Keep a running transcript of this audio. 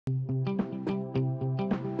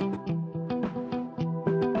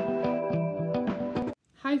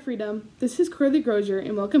Hi Freedom, this is Curly Grozier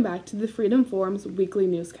and welcome back to the Freedom Forum's weekly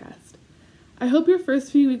newscast. I hope your first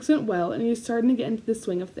few weeks went well and you're starting to get into the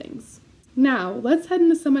swing of things. Now, let's head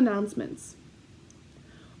into some announcements.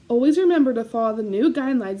 Always remember to follow the new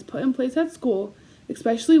guidelines put in place at school,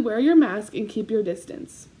 especially wear your mask and keep your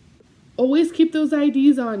distance. Always keep those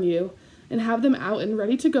IDs on you and have them out and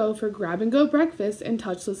ready to go for grab-and-go breakfast and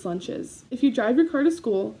touchless lunches. If you drive your car to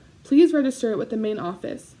school, please register it with the main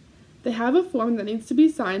office. They have a form that needs to be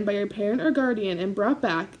signed by your parent or guardian and brought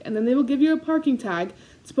back, and then they will give you a parking tag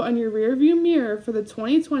to put on your rearview mirror for the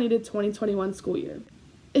 2020 to 2021 school year.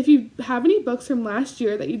 If you have any books from last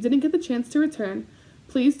year that you didn't get the chance to return,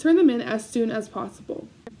 please turn them in as soon as possible.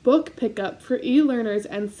 Book pickup for e-learners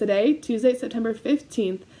ends today, Tuesday, September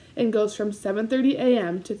 15th, and goes from 7:30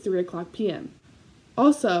 a.m. to 3 o'clock p.m.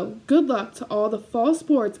 Also, good luck to all the fall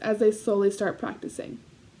sports as they slowly start practicing.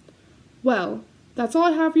 Well, that's all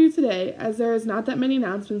I have for you today, as there is not that many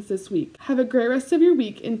announcements this week. Have a great rest of your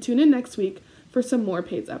week and tune in next week for some more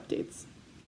PAIDS updates.